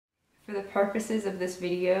For the purposes of this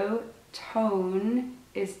video, tone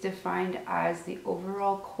is defined as the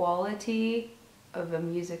overall quality of a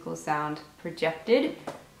musical sound projected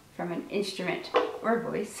from an instrument or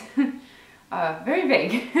voice. Very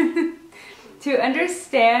vague. To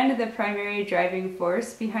understand the primary driving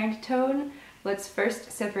force behind tone, let's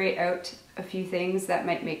first separate out a few things that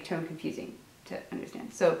might make tone confusing to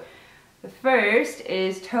understand. So the first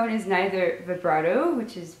is tone is neither vibrato,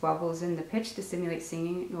 which is wobbles in the pitch to simulate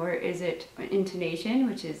singing, nor is it intonation,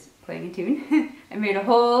 which is playing a tune. I made a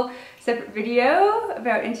whole separate video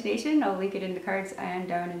about intonation. I'll link it in the cards and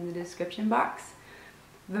down in the description box.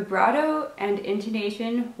 Vibrato and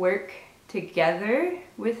intonation work together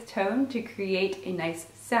with tone to create a nice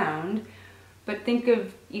sound, but think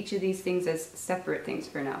of each of these things as separate things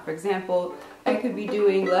for now. For example, I could be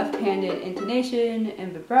doing left-handed intonation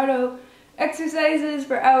and vibrato exercises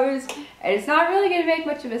for hours, and it's not really going to make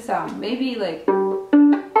much of a sound. Maybe like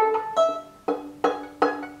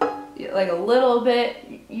a little bit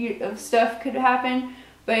of stuff could happen,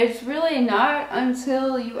 but it's really not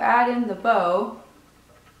until you add in the bow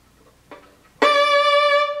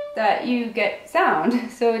that you get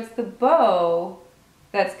sound. So it's the bow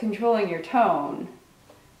that's controlling your tone,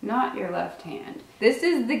 not your left hand. This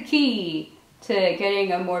is the key to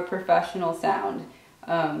getting a more professional sound.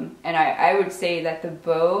 And I would say that the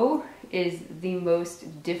bow is the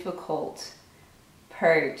most difficult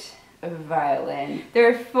part of violin. There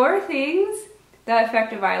are 4 things that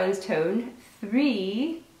affect a violin's tone.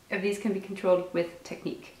 3 of these can be controlled with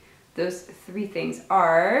technique. Those 3 things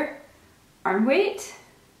are arm weight,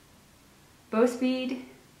 bow speed,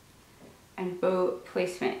 and bow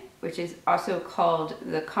placement, which is also called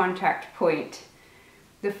the contact point.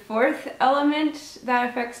 The 4th element that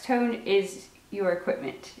affects tone is your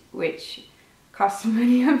equipment, which costs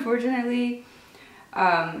money, unfortunately.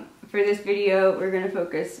 For this video, we're going to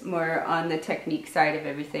focus more on the technique side of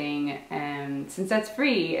everything, and since that's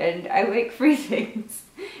free, and I like free things,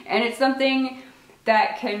 and it's something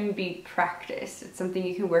that can be practiced. It's something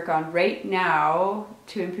you can work on right now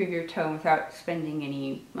to improve your tone without spending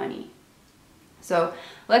any money. So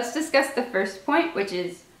let's discuss the first point, which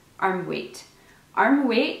is arm weight. Arm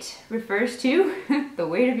weight refers to the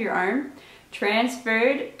weight of your arm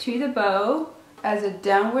transferred to the bow as a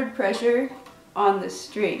downward pressure on the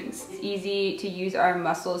strings. It's easy to use our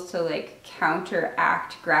muscles to like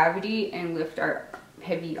counteract gravity and lift our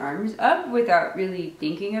heavy arms up without really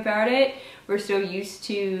thinking about it. We're so used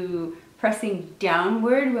to pressing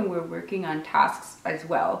downward when we're working on tasks as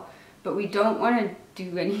well, but we don't want to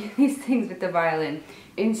do any of these things with the violin.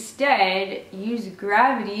 Instead, use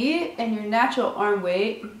gravity and your natural arm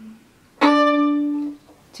weight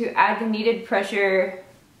to add the needed pressure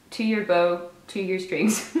to your bow, to your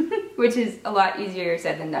strings, which is a lot easier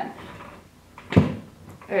said than done.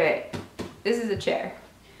 Alright, this is a chair.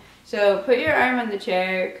 So put your arm on the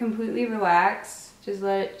chair, completely relax, just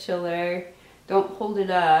let it chill there. Don't hold it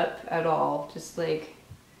up at all, just let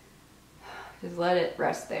it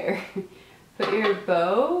rest there. Put your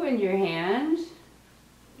bow in your hand,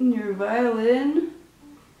 and your violin,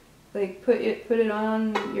 like put it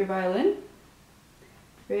on your violin,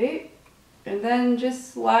 right? And then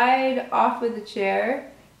just slide off of the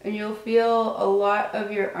chair, and you'll feel a lot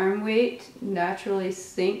of your arm weight naturally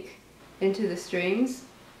sink into the strings.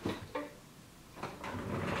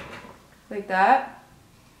 Like that.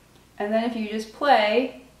 And then if you just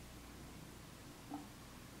play,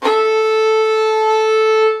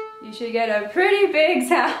 you should get a pretty big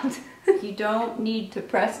sound. You don't need to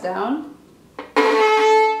press down.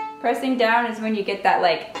 Pressing down is when you get that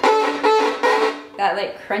like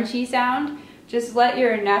crunchy sound. Just let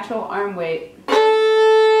your natural arm weight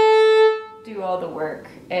do all the work.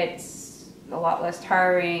 It's a lot less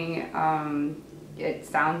tiring. It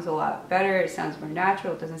sounds a lot better, it sounds more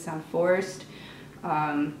natural, it doesn't sound forced,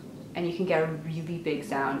 and you can get a really big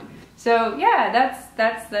sound. So yeah,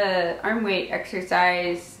 that's the arm weight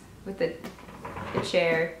exercise with the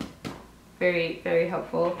chair. Very, very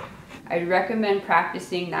helpful. I'd recommend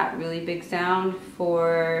practicing that really big sound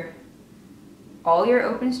for all your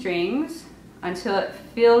open strings until it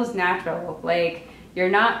feels natural, like you're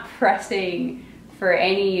not pressing for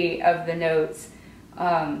any of the notes.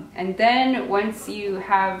 And then once you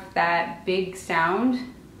have that big sound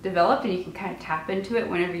developed and you can kind of tap into it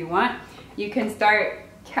whenever you want, you can start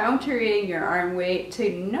countering your arm weight to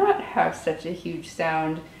not have such a huge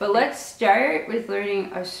sound. But let's start with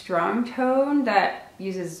learning a strong tone that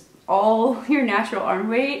uses all your natural arm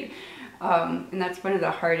weight, and that's one of the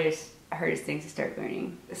hardest things to start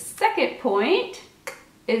learning. The second point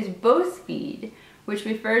is bow speed, which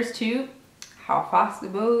refers to how fast the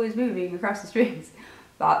bow is moving across the strings.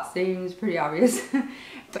 That seems pretty obvious.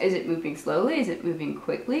 Is it moving slowly? Is it moving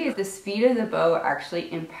quickly? The speed of the bow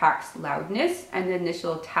actually impacts loudness and the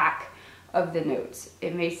initial attack of the notes.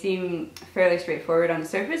 It may seem fairly straightforward on the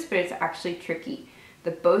surface, but it's actually tricky.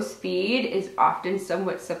 The bow speed is often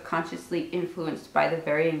somewhat subconsciously influenced by the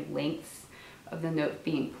varying lengths of the note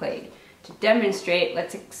being played. To demonstrate,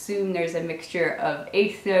 let's assume there's a mixture of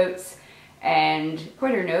eighth notes and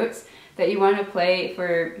quarter notes that you want to play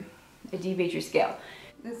for a D major scale.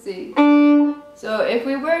 Let's see. So if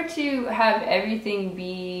we were to have everything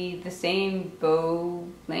be the same bow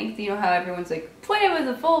length, you know how everyone's like, play it with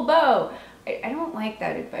a full bow. I don't like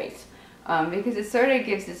that advice because it sort of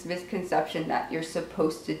gives this misconception that you're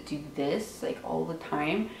supposed to do this like all the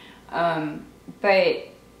time. But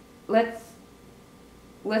let's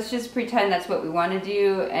just pretend that's what we want to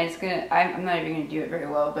do, and it's gonna, I'm not even gonna do it very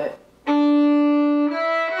well, but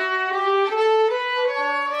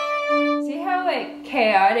like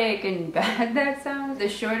chaotic and bad that sounds. The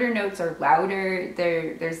shorter notes are louder,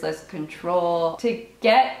 there's less control. To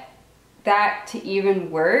get that to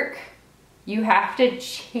even work, you have to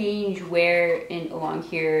change where along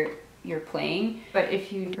here you're playing. But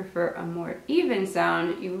if you prefer a more even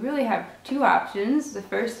sound, you really have two options. The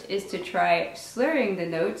first is to try slurring the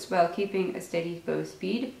notes while keeping a steady bow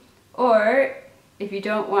speed, or if you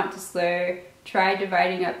don't want to slur, try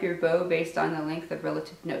dividing up your bow based on the length of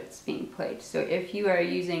relative notes being played. So if you are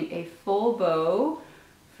using a full bow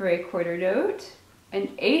for a quarter note,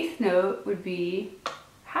 an eighth note would be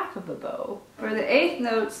half of a bow. For the eighth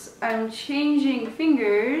notes, I'm changing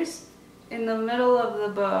fingers in the middle of the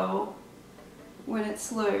bow when it's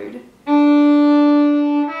slurred.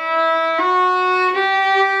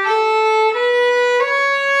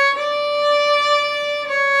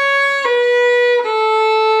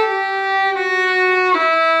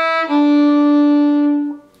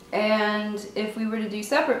 If we were to do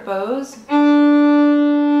separate bows,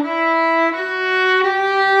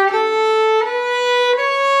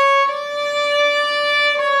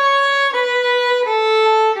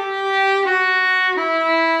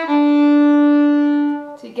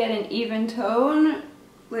 to get an even tone,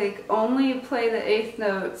 like only play the eighth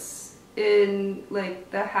notes in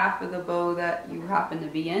like the half of the bow that you happen to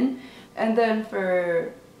be in. And then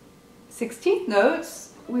for 16th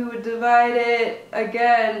notes, we would divide it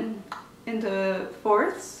again into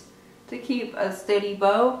fourths to keep a steady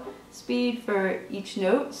bow speed for each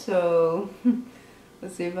note. So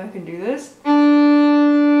let's see if I can do this.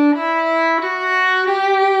 And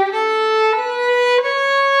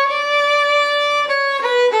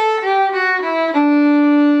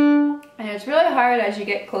it's really hard as you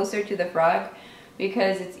get closer to the frog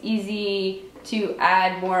because it's easy to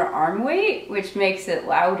add more arm weight, which makes it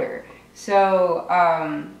louder. So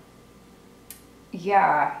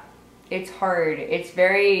yeah, it's hard. It's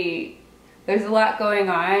there's a lot going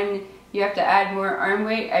on. You have to add more arm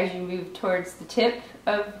weight as you move towards the tip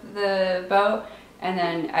of the bow, and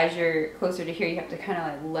then as you're closer to here, you have to kind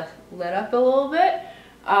of like let up a little bit.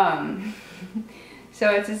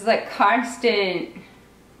 So it's this like constant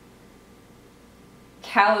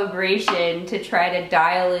calibration to try to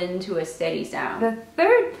dial into a steady sound. The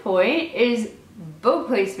third point is bow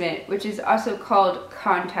placement, which is also called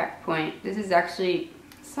contact point. This is actually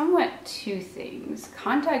somewhat two things.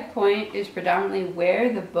 Contact point is predominantly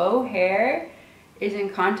where the bow hair is in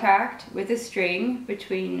contact with a string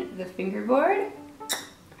between the fingerboard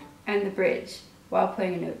and the bridge while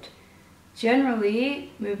playing a note.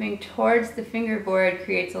 Generally, moving towards the fingerboard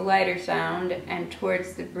creates a lighter sound, and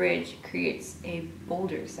towards the bridge creates a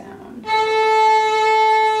bolder sound.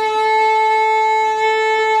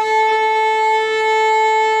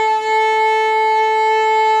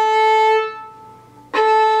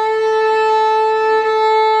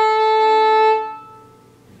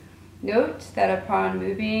 Note that upon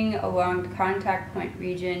moving along the contact point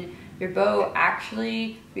region, your bow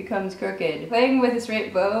actually becomes crooked. Playing with a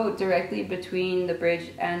straight bow directly between the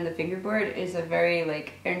bridge and the fingerboard is a very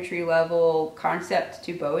like entry-level concept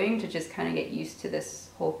to bowing, to just kind of get used to this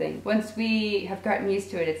whole thing. Once we have gotten used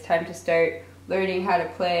to it, it's time to start learning how to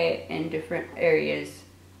play in different areas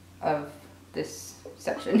of this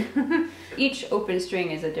section. Each open string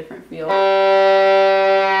is a different feel.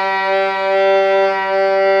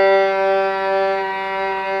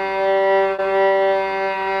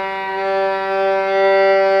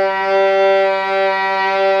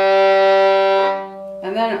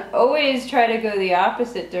 Always try to go the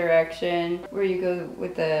opposite direction, where you go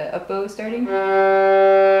with the up bow starting.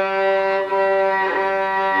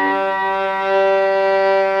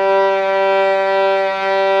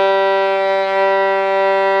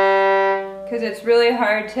 Because it's really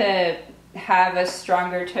hard to have a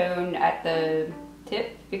stronger tone at the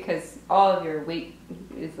tip because all of your weight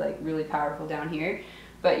is like really powerful down here,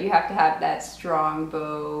 but you have to have that strong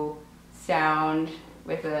bow sound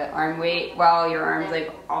with the arm weight while your arm's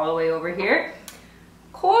like all the way over here.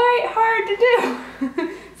 Quite hard to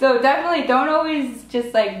do. So definitely don't always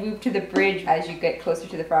just like move to the bridge as you get closer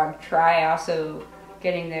to the frog. Try also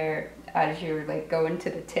getting there as you're like going to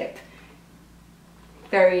the tip.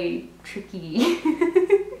 Very tricky.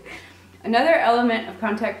 Another element of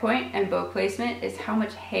contact point and bow placement is how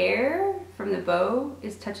much hair from the bow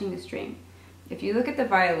is touching the string. If you look at the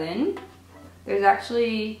violin, there's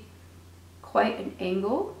actually quite an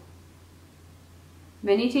angle.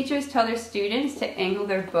 Many teachers tell their students to angle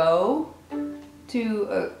their bow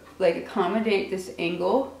to like accommodate this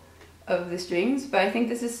angle of the strings, but I think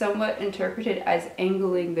this is somewhat interpreted as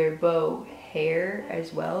angling their bow hair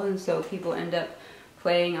as well, and so people end up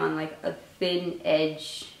playing on like a thin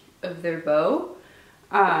edge of their bow.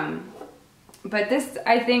 But this,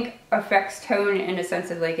 I think, affects tone in a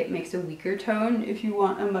sense of like it makes a weaker tone. If you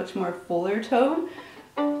want a much more fuller tone,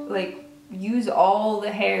 like use all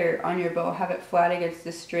the hair on your bow, have it flat against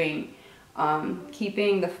the string.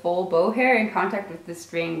 Keeping the full bow hair in contact with the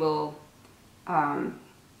string will add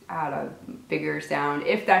a bigger sound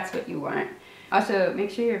if that's what you want. Also,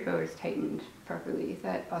 make sure your bow is tightened properly.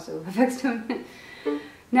 That also affects tone.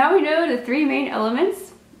 Now we know the three main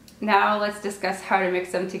elements. Now let's discuss how to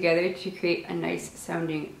mix them together to create a nice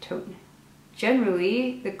sounding tone.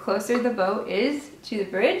 Generally, the closer the bow is to the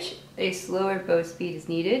bridge, a slower bow speed is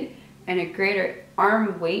needed and a greater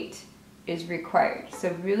arm weight is required.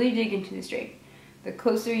 So really dig into the string. The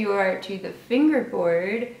closer you are to the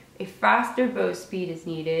fingerboard, a faster bow speed is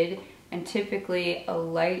needed and typically a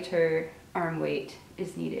lighter arm weight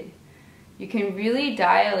is needed. You can really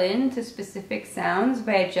dial in to specific sounds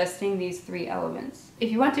by adjusting these three elements. If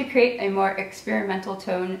you want to create a more experimental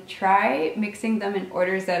tone, try mixing them in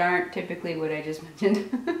orders that aren't typically what I just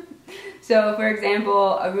mentioned. So for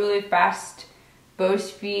example, a really fast bow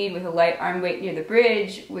speed with a light arm weight near the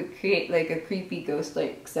bridge would create like a creepy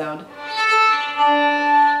ghost-like sound.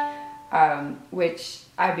 Which,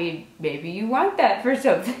 I mean, maybe you want that for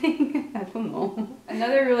something. I don't know.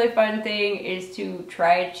 Another really fun thing is to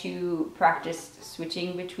try to practice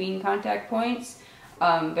switching between contact points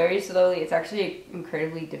very slowly. It's actually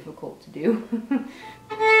incredibly difficult to do.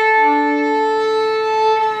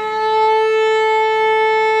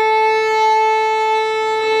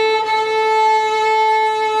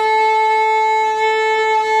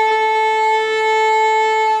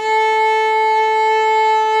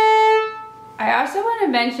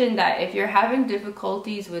 Mention that if you're having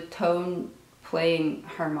difficulties with tone playing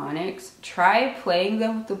harmonics, try playing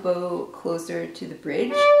them with the bow closer to the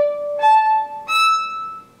bridge.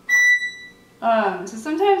 So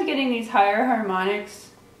sometimes getting these higher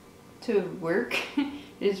harmonics to work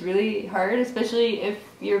is really hard, especially if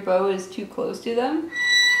your bow is too close to them.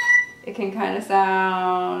 It can kind of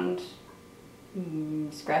sound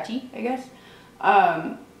scratchy, I guess.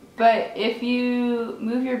 But if you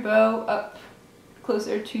move your bow up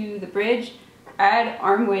closer to the bridge, add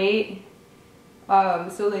arm weight,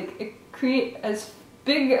 so like it create as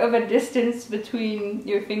big of a distance between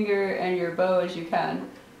your finger and your bow as you can,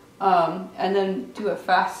 and then do a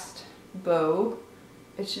fast bow.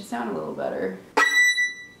 It should sound a little better.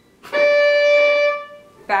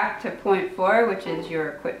 Back to point 4, which is your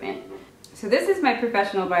equipment. So this is my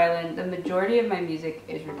professional violin. The majority of my music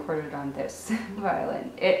is recorded on this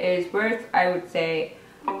violin. It is worth, I would say,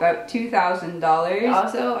 about $2,000.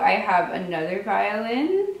 Also, I have another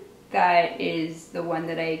violin that is the one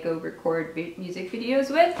that I go record music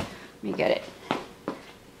videos with. Let me get it.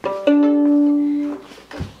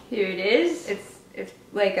 Here it is. It's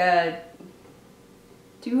like a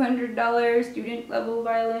 $200 student level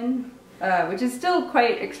violin, which is still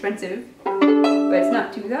quite expensive, but it's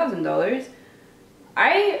not $2,000.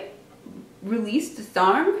 I released a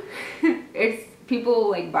song.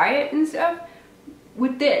 People like buy it and stuff.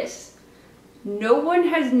 With this, no one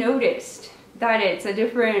has noticed that it's a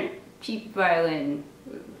different cheap violin.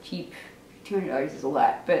 Cheap, $200 is a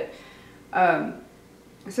lot, but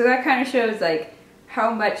so that kind of shows like how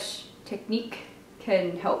much technique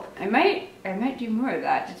can help. I might do more of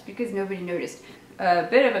that just because nobody noticed. A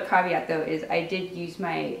bit of a caveat though is I did use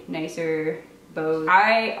my nicer bows.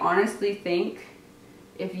 I honestly think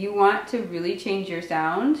if you want to really change your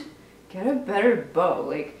sound, get a better bow.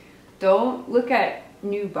 Like, don't look at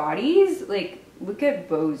new bodies, like look at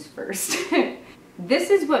bows first. This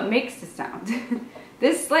is what makes the sound.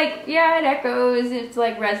 This, like, yeah, it echoes, it's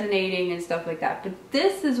like resonating and stuff like that, but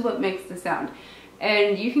this is what makes the sound.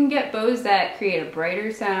 And you can get bows that create a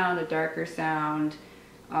brighter sound, a darker sound,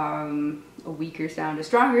 a weaker sound, a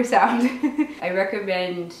stronger sound. I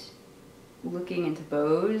recommend looking into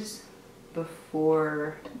bows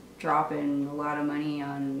before dropping a lot of money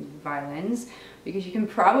on violins, because you can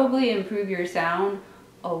probably improve your sound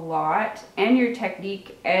a lot and your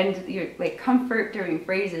technique and your like comfort during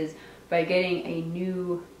phrases by getting a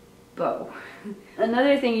new bow.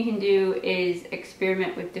 Another thing you can do is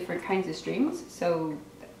experiment with different kinds of strings. So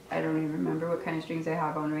I don't even remember what kind of strings I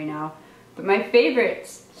have on right now, but my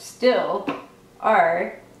favorites still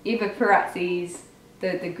are Eva Perazzi's,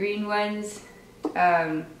 the green ones.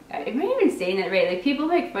 Am I even saying that right? Like, people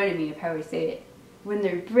make fun of me of how I say it. When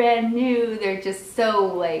they're brand new, they're just so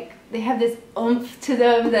like, they have this oomph to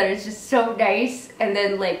them that is just so nice, and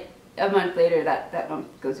then like a month later that oomph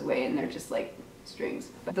goes away and they're just like strings.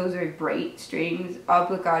 But those are bright strings.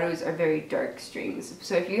 Obligatos are very dark strings.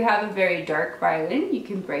 So if you have a very dark violin, you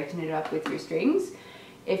can brighten it up with your strings.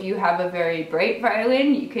 If you have a very bright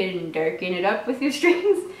violin, you can darken it up with your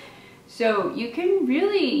strings. So you can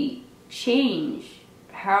really change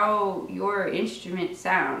how your instrument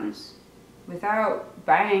sounds without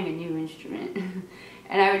buying a new instrument.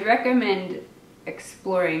 And I would recommend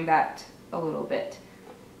exploring that a little bit.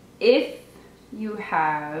 If you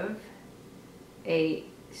have a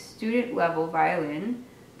student level violin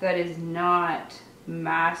that is not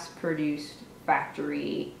mass-produced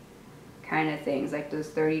factory kind of things, like those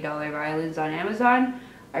 $30 violins on Amazon,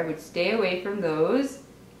 I would stay away from those.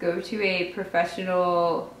 Go to a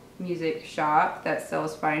professional music shop that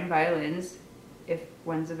sells fine violins, if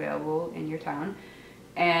one's available in your town,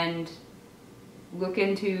 and look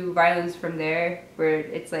into violins from there where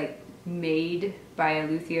it's like made by a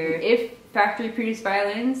luthier. If factory produced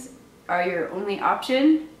violins are your only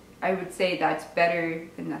option, I would say that's better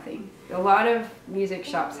than nothing. A lot of music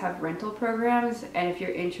shops have rental programs, and if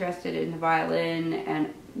you're interested in the violin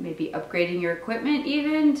and maybe upgrading your equipment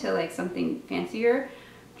even to like something fancier,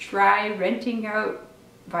 try renting out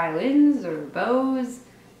violins or bows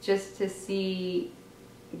just to see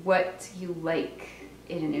what you like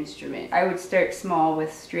in an instrument. I would start small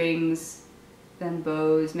with strings, then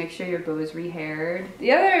bows. Make sure your bow is rehaired.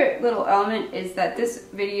 The other little element is that this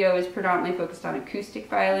video is predominantly focused on acoustic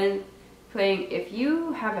violin playing. If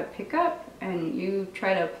you have a pickup and you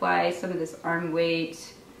try to apply some of this arm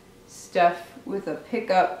weight stuff with a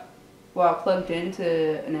pickup while plugged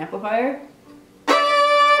into an amplifier,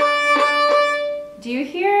 do you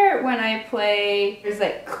hear when I play, there's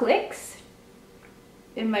like clicks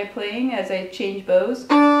in my playing as I change bows?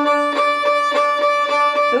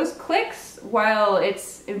 Those clicks, while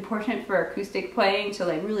it's important for acoustic playing to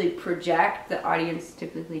like really project, the audience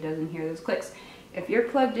typically doesn't hear those clicks. If you're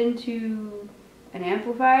plugged into an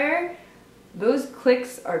amplifier, those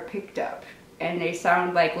clicks are picked up and they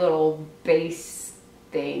sound like little bass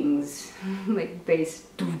things, like bass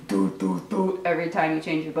doo doo doo doo every time you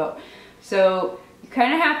change your bow. So you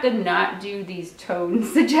kind of have to not do these tone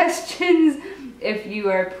suggestions if you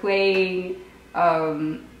are playing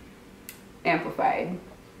amplified.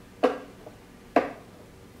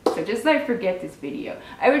 So just like forget this video.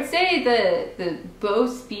 I would say the bow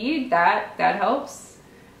speed, that helps.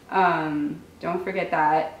 Don't forget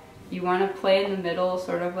that. You want to play in the middle,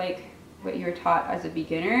 sort of like what you were taught as a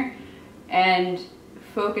beginner, and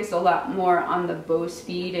focus a lot more on the bow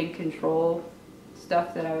speed and control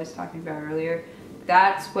stuff that I was talking about earlier.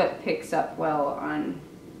 That's what picks up well on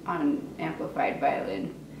amplified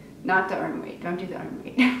violin. Not the arm weight. Don't do the arm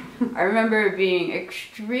weight. I remember being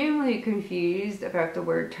extremely confused about the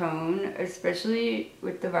word tone, especially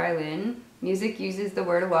with the violin. Music uses the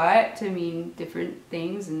word a lot to mean different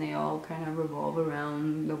things, and they all kind of revolve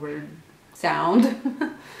around the word sound.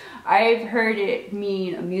 I've heard it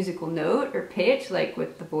mean a musical note or pitch, like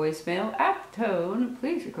with the voicemail, at the tone,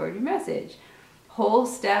 please record your message. Whole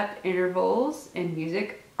step intervals in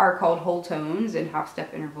music are called whole tones, and half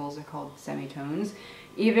step intervals are called semitones.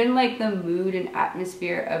 Even like the mood and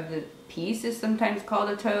atmosphere of the piece is sometimes called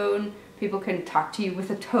a tone. People can talk to you with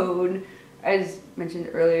a tone. As mentioned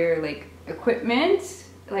earlier, like equipment,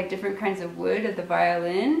 like different kinds of wood of the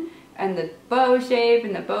violin, and the bow shape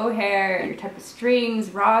and the bow hair and your type of strings,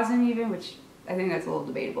 rosin even, which I think that's a little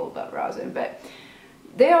debatable about rosin, but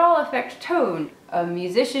they all affect tone. A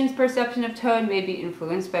musician's perception of tone may be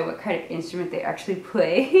influenced by what kind of instrument they actually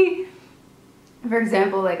play. For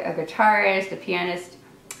example, like a guitarist, a pianist,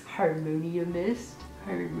 harmonium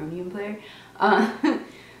player,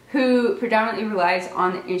 who predominantly relies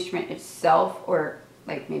on the instrument itself, or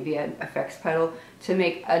like maybe an effects pedal, to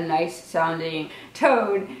make a nice sounding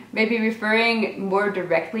tone, may be referring more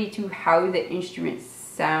directly to how the instrument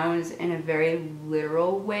sounds in a very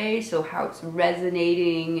literal way, so how it's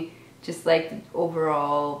resonating, just like the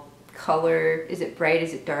overall color, is it bright,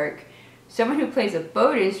 is it dark? Someone who plays a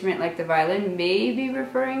bowed instrument like the violin may be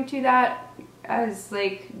referring to that as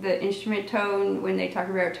like the instrument tone when they talk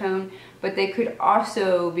about tone, but they could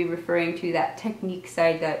also be referring to that technique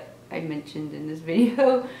side that I mentioned in this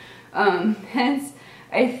video. Hence,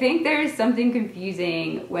 I think there is something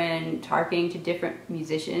confusing when talking to different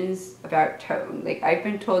musicians about tone. Like, I've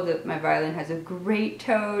been told that my violin has a great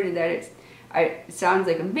tone and that it sounds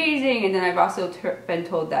like amazing, and then I've also been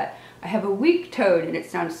told that I have a weak tone and it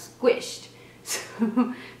sounds squished.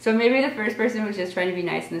 So maybe the first person was just trying to be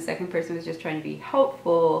nice and the second person was just trying to be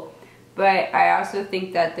helpful. But I also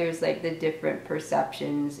think that there's like the different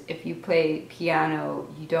perceptions. If you play piano,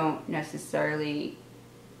 you don't necessarily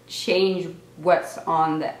change what's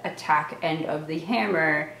on the attack end of the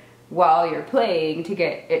hammer while you're playing to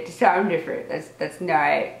get it to sound different.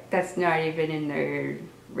 That's not even in their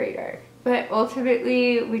radar. But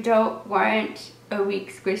ultimately, we don't want a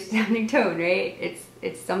weak, squished sounding tone, right?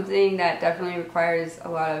 It's something that definitely requires a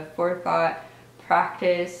lot of forethought,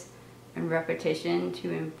 practice, and repetition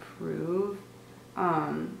to improve.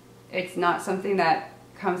 It's not something that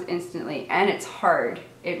comes instantly, and it's hard.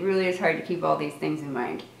 It really is hard to keep all these things in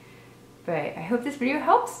mind. But I hope this video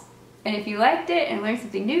helps, and if you liked it and learned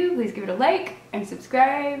something new, please give it a like and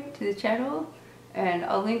subscribe to the channel. And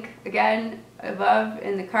I'll link again above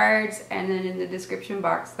in the cards and then in the description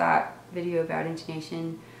box that video about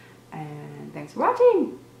intonation. And thanks for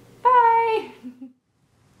watching. Bye!